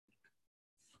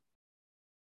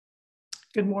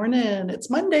Good morning. It's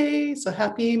Monday. So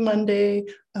happy Monday.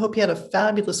 I hope you had a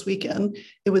fabulous weekend.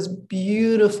 It was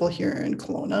beautiful here in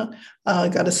Kelowna.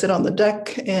 Got to sit on the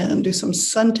deck and do some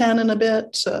suntanning a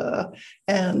bit.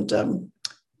 And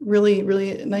really,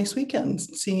 really nice weekend.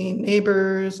 Seeing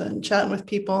neighbors and chatting with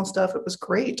people and stuff. It was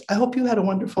great. I hope you had a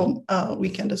wonderful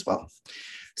weekend as well.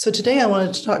 So today I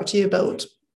wanted to talk to you about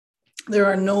there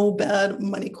are no bad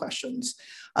money questions.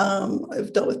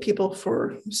 I've dealt with people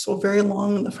for so very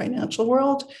long in the financial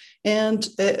world, and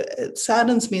it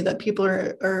saddens me that people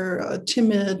are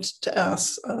timid to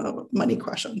ask money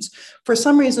questions. For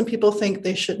some reason, people think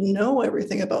they should know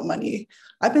everything about money.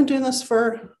 I've been doing this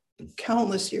for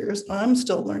countless years. I'm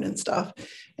still learning stuff,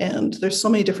 and there's so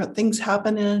many different things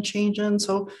happening and changing.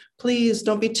 So please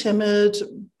don't be timid,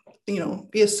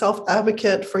 be a self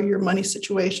advocate for your money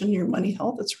situation, your money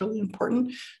health. It's really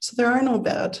important. So there are no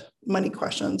bad money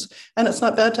questions. And it's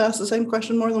not bad to ask the same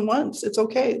question more than once. It's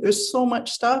okay. There's so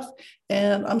much stuff.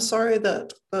 And I'm sorry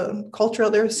that the culture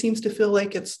out there seems to feel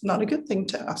like it's not a good thing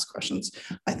to ask questions.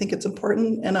 I think it's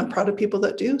important, and I'm proud of people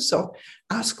that do. So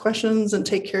ask questions and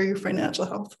take care of your financial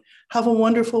health. Have a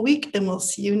wonderful week, and we'll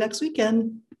see you next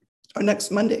weekend or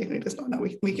next Monday. It's not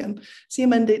a weekend. See you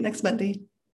next Monday.